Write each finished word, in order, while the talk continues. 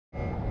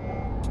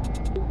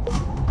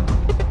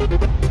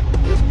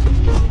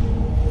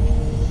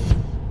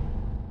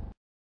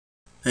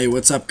Hey,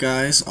 what's up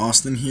guys?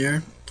 Austin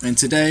here, and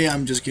today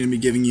I'm just going to be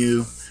giving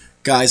you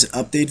guys an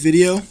update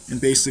video and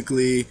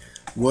basically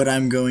what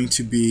I'm going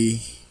to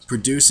be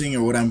producing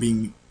or what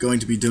I'm going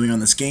to be doing on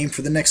this game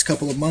for the next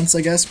couple of months,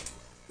 I guess.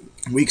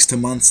 Weeks to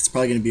months. It's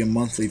probably going to be a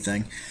monthly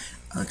thing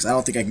because I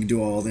don't think I can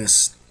do all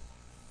this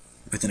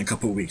within a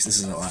couple of weeks. This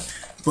is a lot.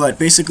 But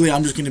basically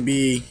I'm just going to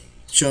be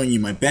showing you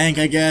my bank,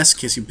 I guess, in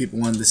case you people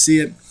wanted to see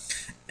it.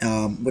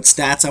 What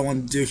stats I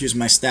want to do. Here's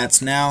my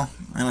stats now,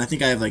 and I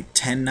think I have like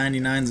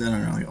 1099s. I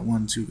don't know. I got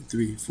 1, 2,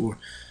 3, 4,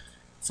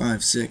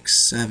 5,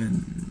 6,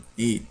 7,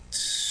 8,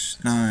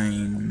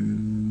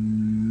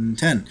 9,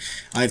 10.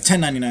 I have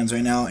 1099s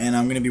right now, and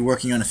I'm going to be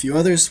working on a few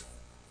others.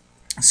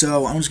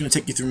 So I'm just going to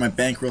take you through my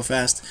bank real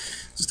fast,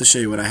 just to show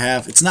you what I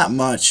have. It's not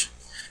much,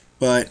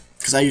 but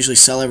because I usually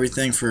sell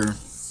everything for,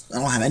 I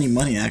don't have any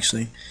money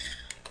actually,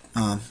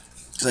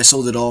 because I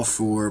sold it all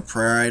for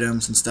prayer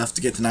items and stuff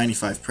to get to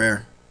 95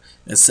 prayer.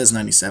 It says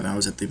 97. I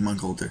was at the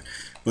monk holder.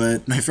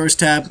 But my first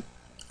tab,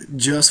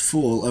 just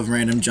full of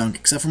random junk,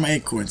 except for my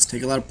acorns.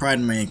 Take a lot of pride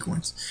in my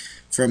acorns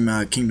from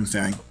Kingdom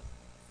Faring.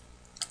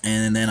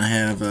 And then I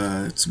have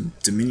some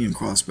Dominion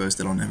crossbows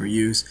that I'll never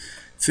use.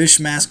 Fish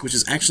mask, which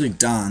is actually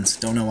Don's.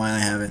 Don't know why I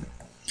have it.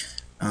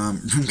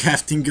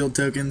 Crafting guild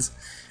tokens.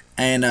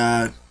 And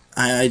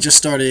I just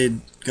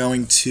started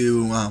going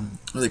to,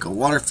 what are they called?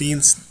 Water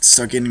fiends.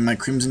 Start getting my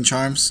crimson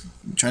charms.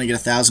 I'm trying to get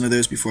 1,000 of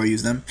those before I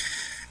use them.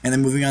 And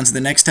then moving on to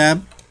the next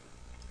tab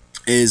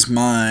is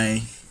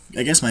my,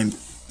 I guess my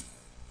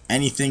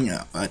anything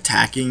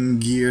attacking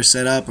gear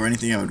setup or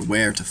anything I would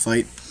wear to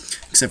fight,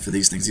 except for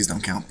these things. These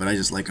don't count, but I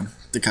just like them,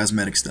 the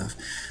cosmetic stuff.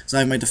 So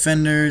I have my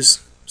defenders,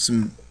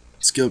 some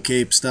skill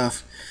cape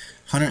stuff,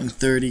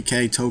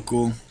 130k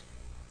Tokul.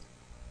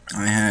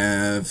 I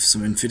have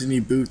some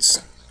infinity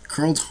boots,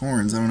 curled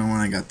horns. I don't know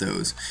when I got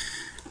those.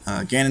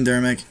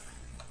 Ganondormic.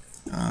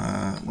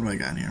 What do I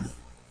got here?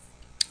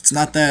 It's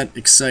not that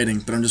exciting,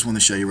 but I just want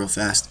to show you real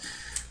fast.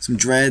 Some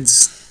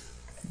dreads,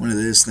 one of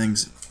those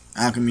things,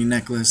 alchemy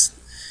necklace.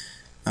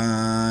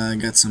 I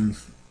got some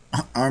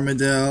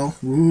armadillo.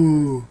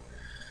 Woo!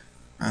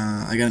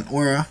 I got an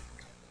aura,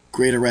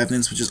 greater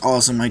revenants, which is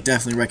awesome. I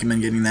definitely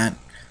recommend getting that.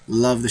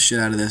 Love the shit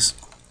out of this.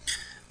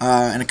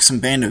 And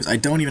some bandos. I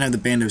don't even have the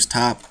bandos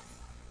top.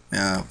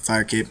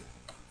 Fire cape.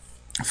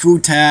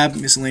 Food tab,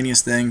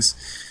 miscellaneous things.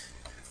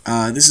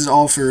 This is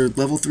all for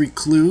level 3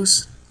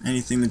 clues.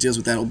 Anything that deals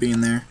with that will be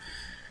in there.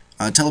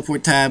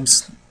 Teleport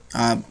tabs,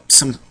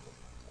 some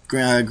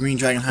green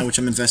dragon hide, which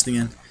I'm investing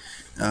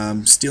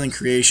in. Stealing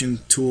creation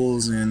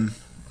tools and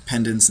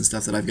pendants and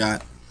stuff that I've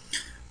got.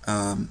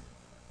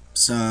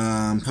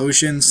 Some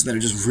potions that are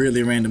just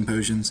really random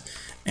potions,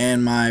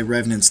 and my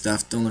revenant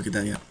stuff. Don't look at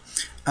that yet.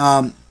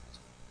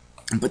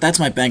 But that's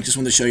my bank. Just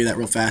wanted to show you that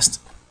real fast.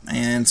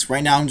 And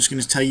right now I'm just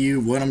going to tell you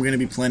what I'm going to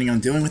be planning on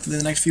doing within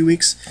the next few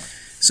weeks.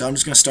 So I'm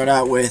just going to start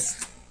out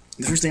with,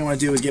 the first thing I want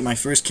to do is get my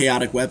first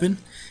chaotic weapon,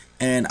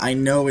 and I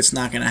know it's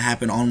not going to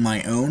happen on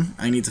my own.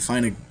 I need to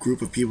find a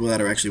group of people that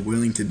are actually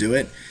willing to do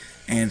it,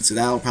 and so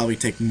that will probably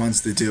take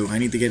months to do. I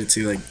need to get it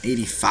to like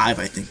 85,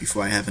 I think,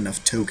 before I have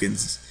enough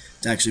tokens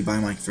to actually buy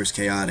my first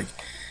chaotic.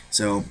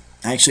 So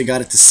I actually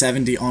got it to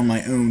 70 on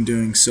my own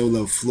doing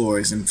solo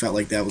floors, and felt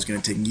like that was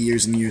going to take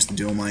years and years to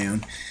do on my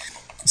own.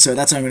 So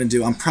that's what I'm going to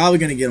do. I'm probably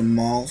going to get a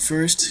maul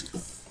first.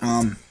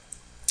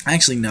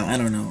 Actually, no, I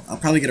don't know. I'll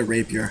probably get a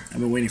rapier. I've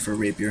been waiting for a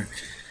rapier.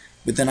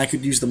 But then I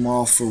could use the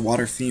maul for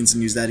water fiends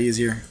and use that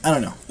easier. I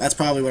don't know. That's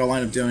probably what I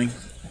wind up doing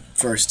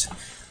first,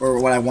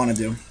 or what I want to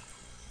do.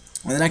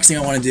 And the next thing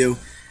I want to do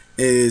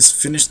is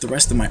finish the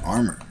rest of my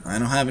armor. I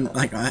don't have,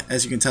 like,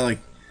 as you can tell, like,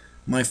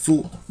 my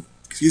full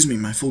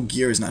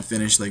gear is not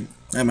finished. Like,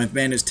 I have my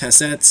bandos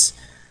Tessets,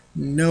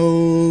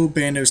 no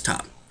bandos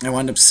top. I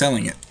wound up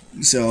selling it.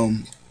 So,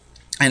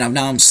 and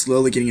now I'm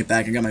slowly getting it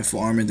back. I got my full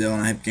armadillo,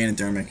 and I have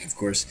Ganondormic, of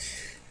course.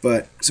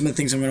 But some of the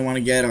things I'm going to want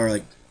to get are,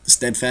 like,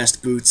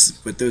 steadfast boots,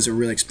 but those are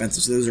really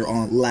expensive, so those are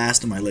on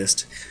last on my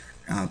list.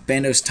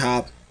 Bandos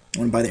top. I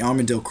want to buy the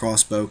armadillo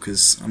crossbow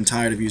because I'm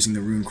tired of using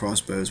the rune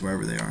crossbows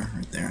wherever they are.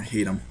 Right there, I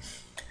hate them.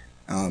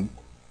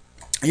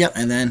 Yep,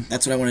 and then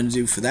that's what I wanted to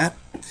do for that.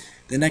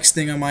 The next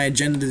thing on my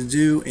agenda to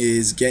do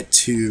is get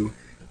to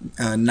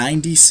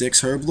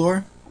 96 herb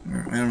lore.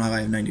 I don't know how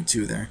I have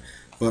 92 there,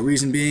 but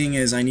reason being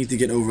is I need to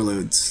get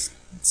overloads.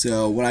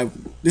 So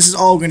this is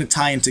all going to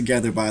tie in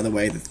together, by the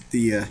way.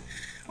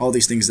 All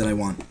these things that I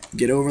want.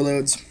 Get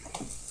overloads.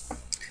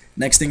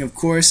 Next thing, of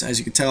course, as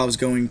you can tell, I was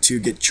going to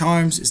get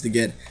charms, is to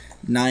get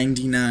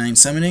 99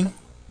 summoning.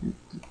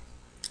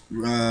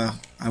 I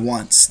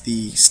want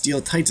the Steel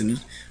Titan,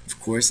 of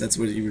course. That's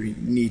what you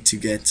need to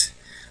get.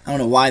 I don't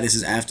know why this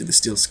is after the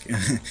Steel,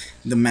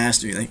 the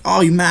Mastery. Like,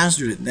 oh, you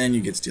mastered it, then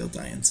you get Steel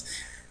Titans.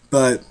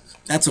 But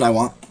that's what I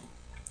want.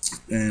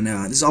 And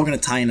this is all going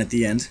to tie in at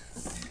the end.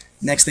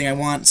 Next thing I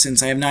want,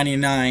 since I have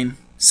 99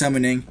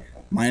 summoning,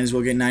 might as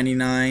well get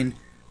 99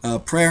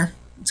 prayer.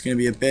 It's going to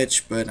be a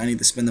bitch, but I need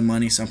to spend the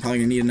money, so I'm probably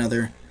going to need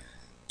another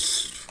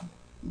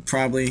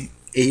probably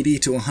 80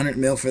 to 100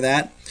 mil for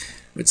that.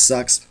 which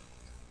sucks.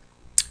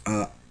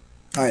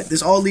 Alright,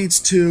 this all leads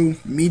to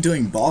me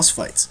doing boss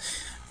fights.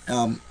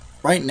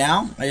 Right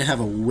now, I have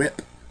a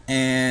whip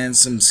and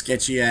some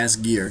sketchy ass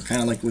gear,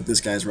 kind of like what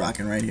this guy's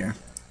rocking right here.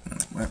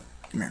 Well,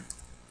 come here.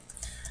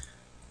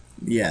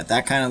 Yeah,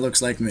 that kind of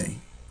looks like me,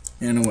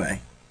 in a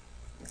way,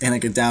 and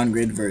like a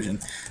downgraded version.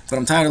 But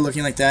I'm tired of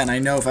looking like that, and I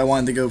know if I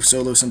wanted to go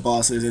solo some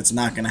bosses, it's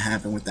not going to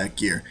happen with that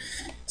gear.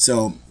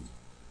 So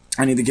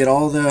I need to get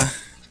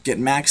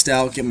maxed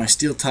out, get my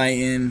Steel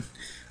Titan,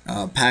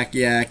 Pack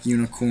Yak,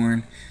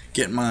 Unicorn,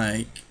 get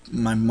my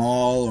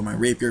Maul or my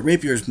Rapier.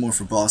 Rapier is more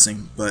for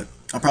bossing, but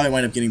I'll probably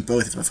wind up getting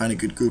both if I find a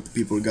good group of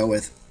people to go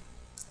with.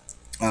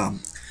 And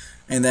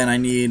then I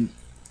need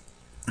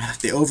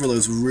the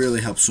overloads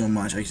really help so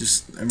much. I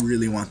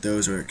really want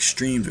those, or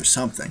extremes or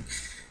something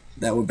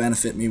that would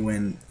benefit me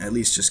when at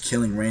least just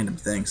killing random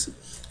things,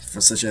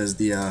 such as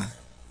the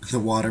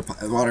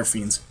water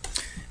fiends.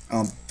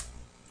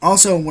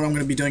 Also, what I'm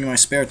going to be doing in my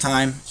spare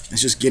time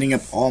is just getting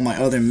up all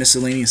my other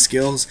miscellaneous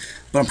skills,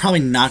 but I'm probably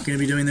not going to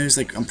be doing those.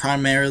 Like, I'm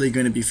primarily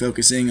going to be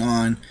focusing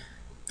on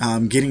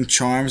getting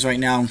charms right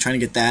now. I'm trying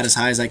to get that as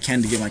high as I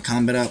can to get my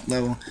combat up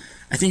level.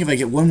 I think if I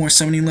get one more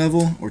summoning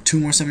level, or 2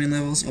 more summoning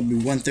levels, I'll be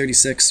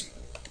 136,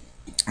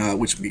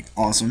 which would be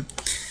awesome.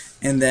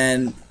 And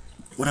then,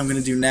 what I'm going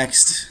to do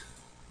next,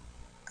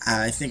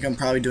 I think I'm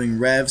probably doing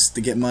revs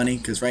to get money,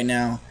 because right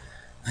now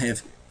I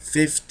have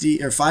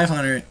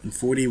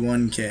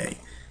 541k.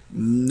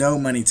 No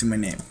money to my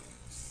name.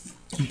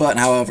 But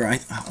however,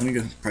 let me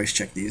go price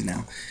check these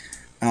now.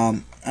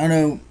 I don't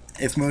know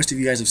if most of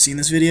you guys have seen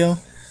this video,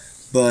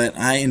 but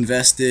I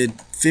invested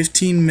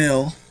 15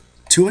 mil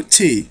to a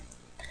T,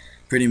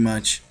 pretty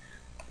much,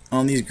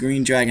 on these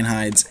green dragon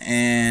hides,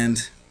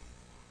 and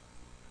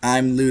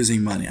I'm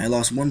losing money. I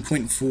lost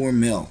 1.4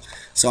 mil.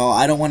 So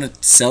I don't want to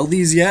sell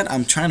these yet.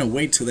 I'm trying to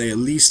wait till they at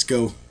least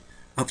go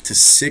up to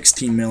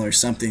 16 mil or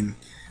something.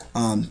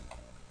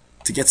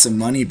 To get some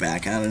money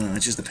back. I don't know,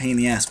 it's just a pain in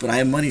the ass, but I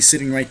have money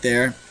sitting right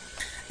there.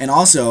 And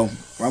also,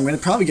 I'm going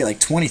to probably get like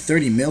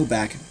 20-30 mil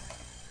back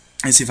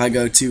as if I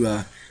go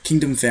to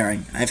Kingdom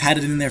Faring. I've had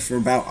it in there for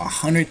about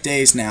 100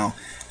 days now,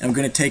 and I'm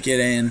going to take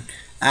it in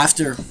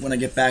after, when I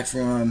get back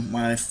from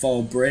my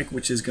fall break,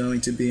 which is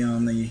going to be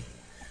on the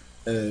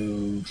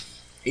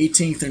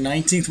 18th or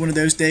 19th. One of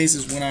those days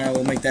is when I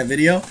will make that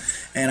video,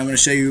 and I'm going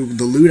to show you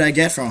the loot I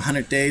get from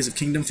 100 days of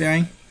Kingdom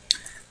Faring.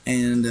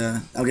 And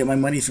I'll get my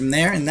money from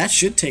there, and that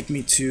should take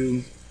me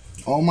to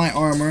all my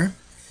armor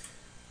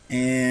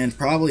and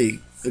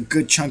probably a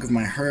good chunk of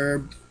my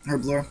herb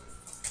lore.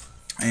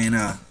 And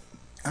I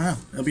don't know,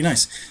 it'll be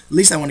nice. At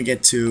least I want to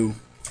get to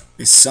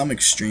some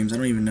extremes. I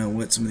don't even know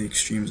what some of the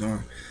extremes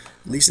are.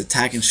 At least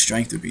attack and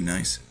strength would be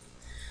nice.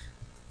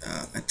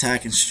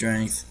 Attack and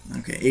strength.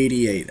 Okay,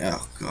 88.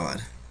 Oh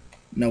god,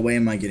 no way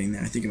am I getting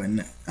there. I think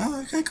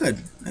I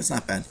could. That's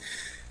not bad.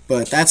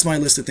 But that's my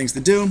list of things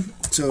to do,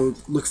 so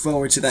look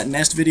forward to that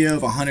next video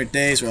of 100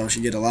 days where I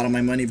should get a lot of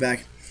my money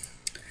back.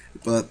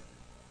 But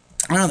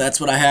I don't know, that's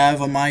what I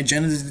have on my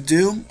agenda to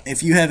do.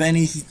 If you have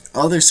any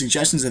other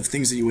suggestions of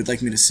things that you would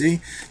like me to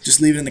see,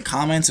 just leave it in the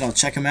comments and I'll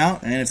check them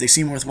out. And if they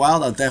seem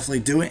worthwhile, I'll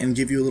definitely do it and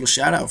give you a little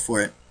shout out for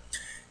it.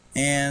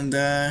 And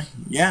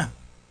yeah,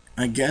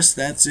 I guess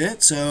that's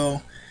it.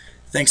 So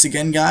thanks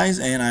again, guys,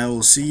 and I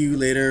will see you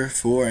later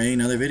for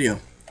another video.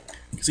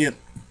 See ya.